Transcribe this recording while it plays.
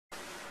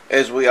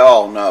As we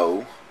all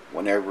know,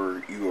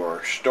 whenever you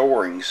are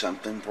storing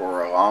something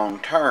for a long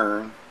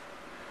term,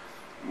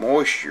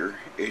 moisture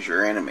is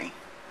your enemy.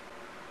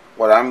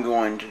 What I'm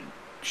going to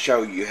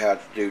show you how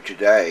to do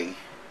today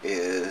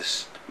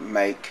is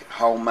make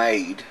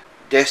homemade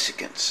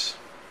dessicants.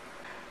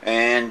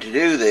 And to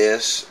do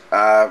this,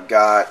 I've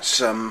got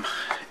some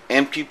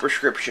empty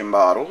prescription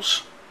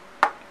bottles,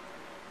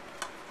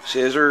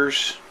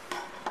 scissors,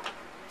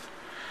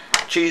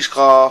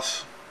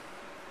 cheesecloth,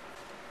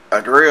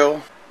 a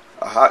drill,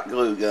 a hot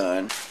glue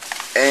gun,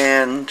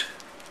 and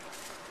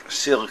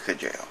silica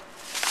gel.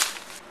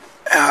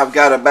 I've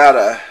got about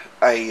a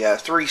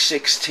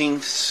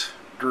 3/16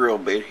 drill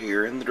bit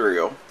here in the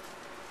drill,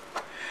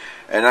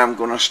 and I'm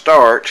going to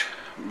start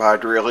by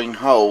drilling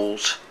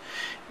holes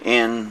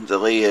in the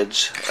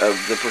lids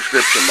of the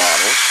prescription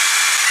bottles.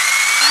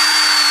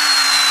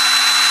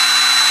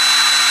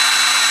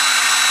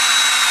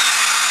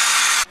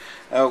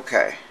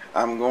 Okay,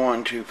 I'm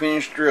going to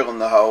finish drilling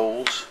the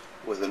holes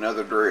with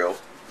another drill.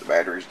 The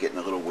battery's getting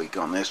a little weak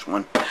on this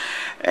one,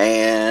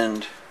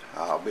 and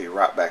I'll be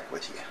right back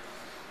with you.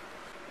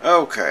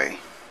 Okay,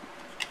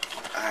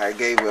 I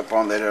gave up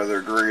on that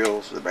other drill.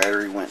 The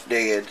battery went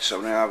dead,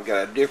 so now I've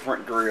got a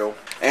different drill,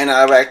 and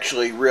I've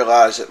actually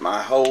realized that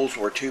my holes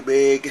were too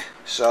big,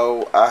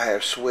 so I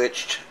have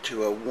switched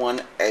to a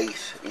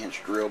 1/8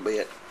 inch drill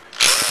bit.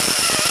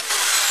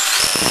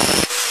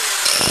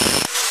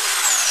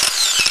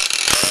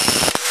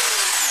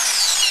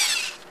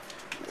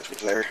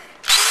 There.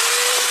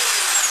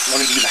 I'm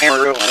going to use a hammer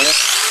drill on this.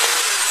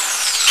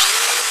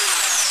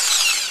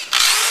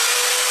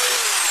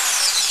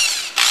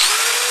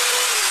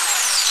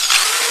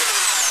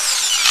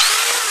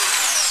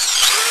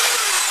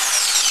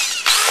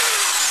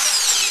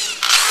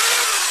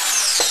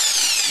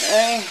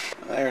 Okay,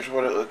 there's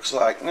what it looks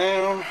like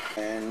now.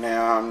 And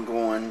now I'm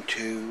going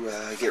to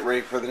get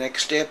ready for the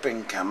next step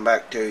and come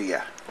back to you.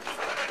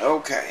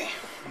 Okay.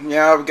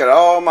 Now I've got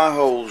all my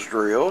holes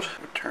drilled.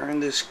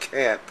 Turn this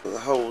cap so the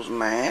holes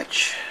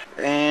match,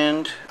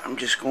 and I'm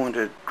just going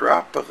to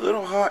drop a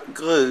little hot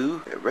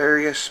glue at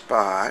various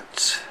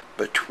spots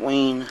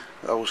between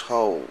those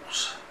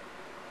holes.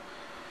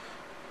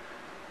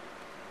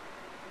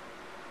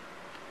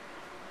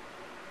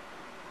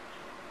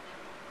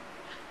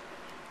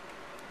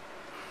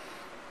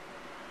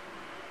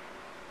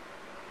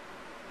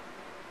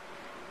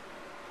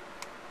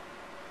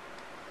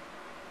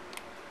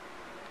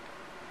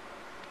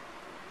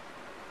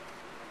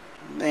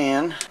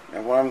 Then,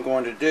 now what I'm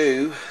going to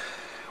do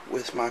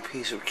with my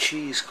piece of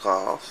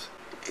cheesecloth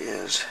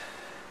is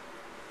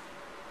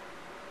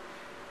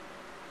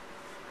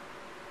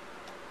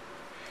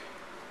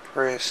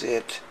press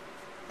it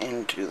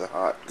into the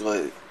hot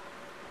glue.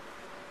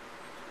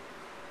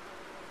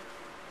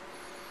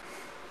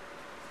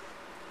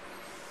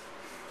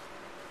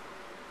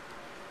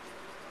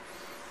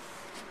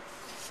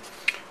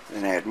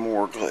 Then add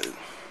more glue.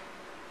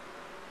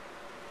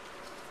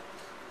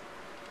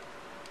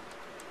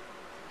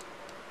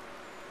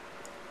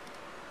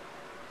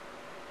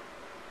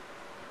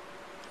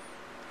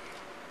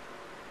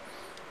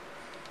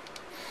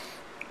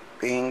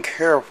 Being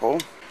careful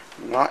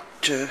not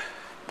to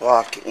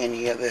block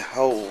any of the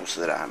holes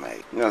that I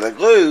make. Now the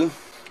glue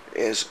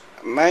is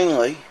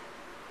mainly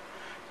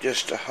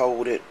just to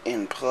hold it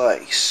in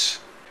place.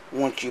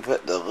 Once you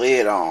put the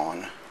lid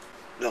on,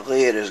 the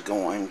lid is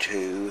going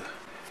to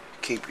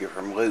keep you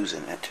from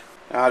losing it.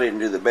 Now, I didn't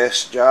do the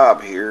best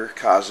job here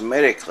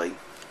cosmetically,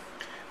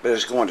 but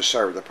it's going to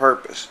serve the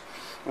purpose.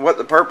 And what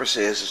the purpose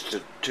is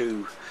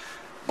to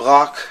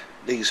block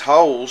these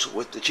holes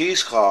with the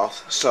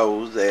cheesecloth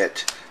so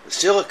that the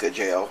silica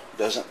gel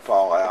doesn't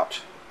fall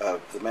out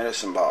of the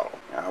medicine bottle.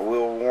 Now, I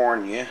will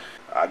warn you,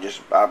 I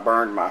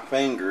burned my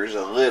fingers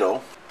a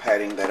little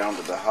patting that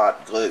onto the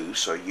hot glue,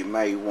 so you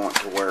may want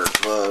to wear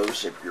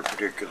gloves if you're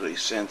particularly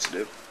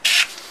sensitive.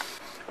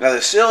 Now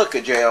the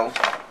silica gel,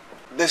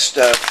 this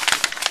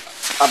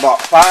stuff, I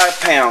bought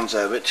 5 pounds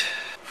of it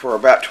for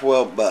about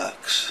 12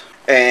 bucks.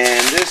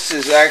 And this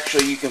is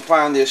actually, you can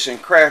find this in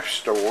craft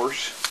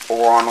stores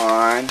or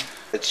online.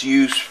 It's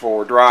used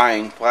for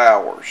drying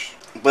flowers.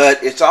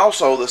 But it's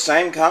also the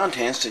same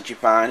contents that you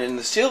find in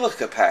the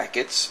silica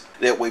packets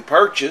that we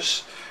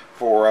purchase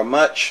for a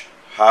much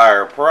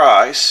higher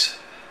price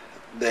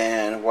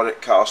than what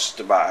it costs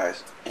to buy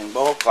in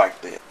bulk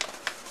like this.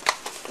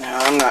 Now,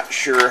 I'm not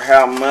sure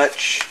how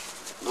much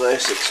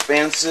less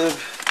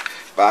expensive,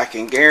 but I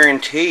can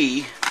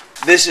guarantee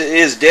this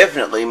is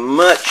definitely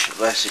much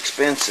less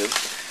expensive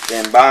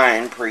than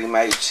buying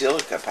pre-made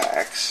silica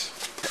packs.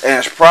 And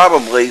it's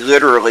probably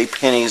literally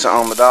pennies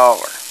on the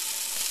dollar.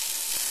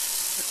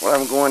 What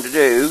I'm going to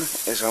do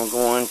is I'm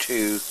going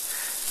to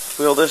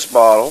fill this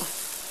bottle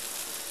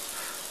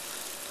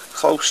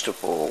close to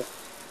full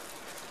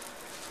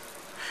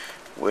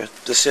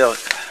with the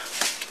silica.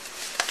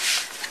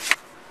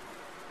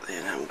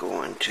 Then I'm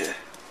going to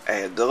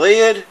add the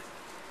lid,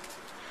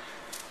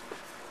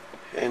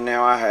 and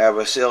now I have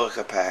a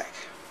silica pack.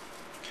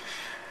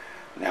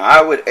 Now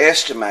I would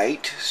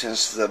estimate,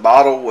 since the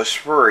bottle was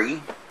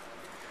free,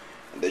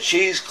 The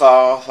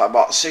cheesecloth, I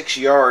bought 6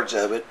 yards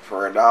of it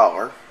for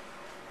 $1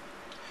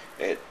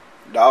 at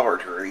Dollar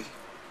Tree.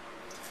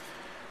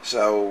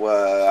 So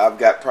I've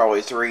got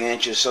probably 3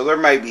 inches, so there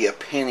may be a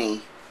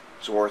penny's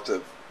worth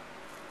of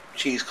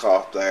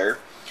cheesecloth there.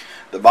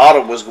 The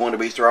bottle was going to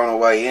be thrown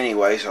away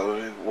anyway,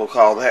 so we'll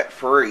call that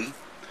free.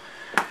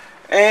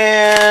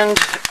 And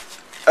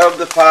of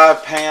the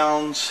 5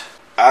 pounds,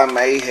 I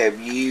may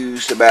have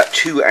used about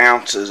 2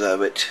 ounces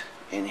of it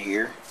in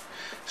here.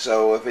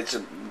 So if it's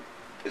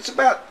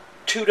about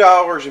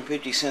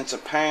 $2.50 a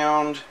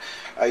pound.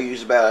 I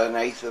use about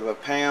 1/8 of a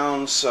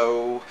pound.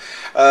 So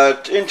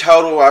in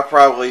total, I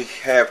probably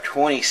have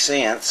 20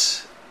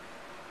 cents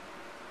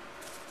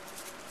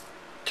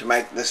to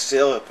make the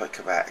silica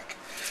pack.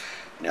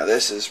 Now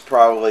this is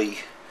probably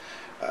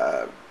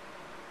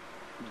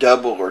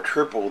double or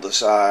triple the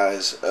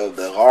size of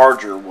the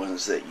larger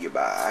ones that you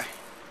buy.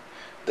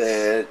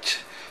 That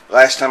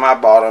last time I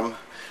bought them,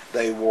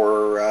 they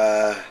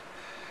were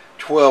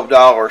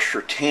 $12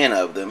 for 10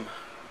 of them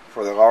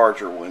for the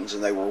larger ones,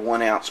 and they were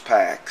 1 ounce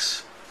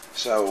packs.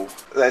 So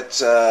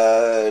that's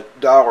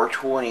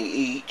 $1.20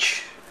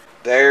 each.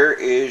 There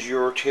is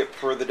your tip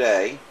for the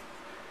day.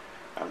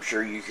 I'm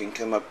sure you can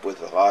come up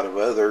with a lot of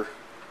other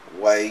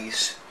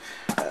ways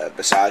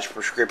besides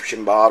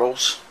prescription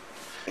bottles.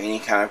 Any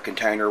kind of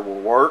container will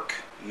work.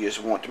 You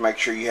just want to make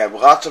sure you have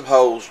lots of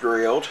holes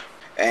drilled,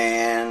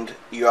 and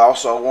you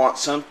also want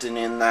something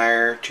in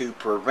there to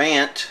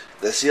prevent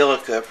the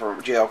silica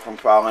gel from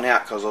falling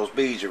out, because those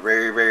beads are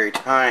very, very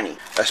tiny,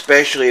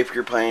 especially if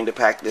you're planning to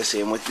pack this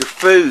in with your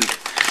food.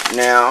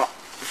 Now,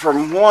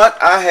 from what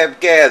I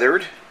have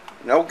gathered,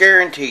 no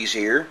guarantees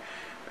here.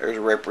 There's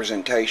a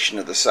representation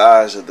of the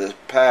size of the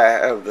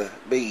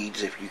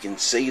beads, if you can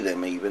see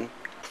them even.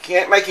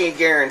 Can't make any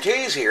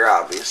guarantees here,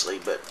 obviously,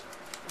 but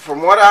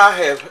from what I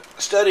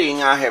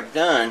have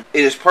done,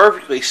 it is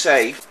perfectly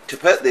safe to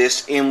put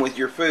this in with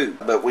your food.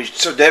 But we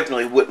so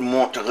definitely wouldn't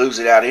want to lose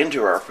it out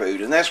into our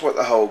food, and that's what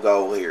the whole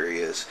goal here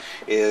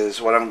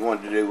is what I'm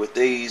going to do with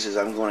these is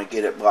I'm going to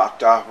get it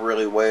blocked off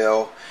really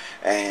well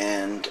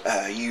and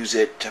use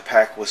it to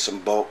pack with some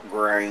bulk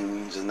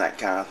grains and that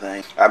kind of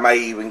thing. I may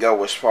even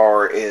go as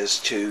far as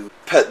to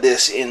put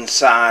this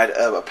inside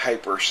of a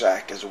paper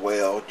sack as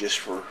well, just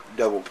for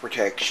double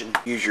protection.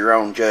 Use your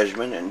own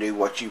judgment and do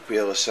what you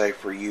feel is safe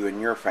for you and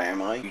your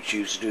family. You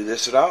choose to do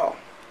this at all.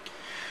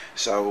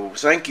 So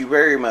thank you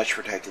very much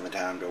for taking the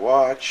time to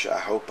watch. I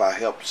hope I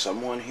helped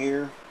someone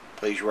here.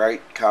 Please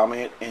rate,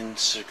 comment, and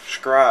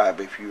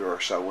subscribe if you are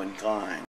so inclined.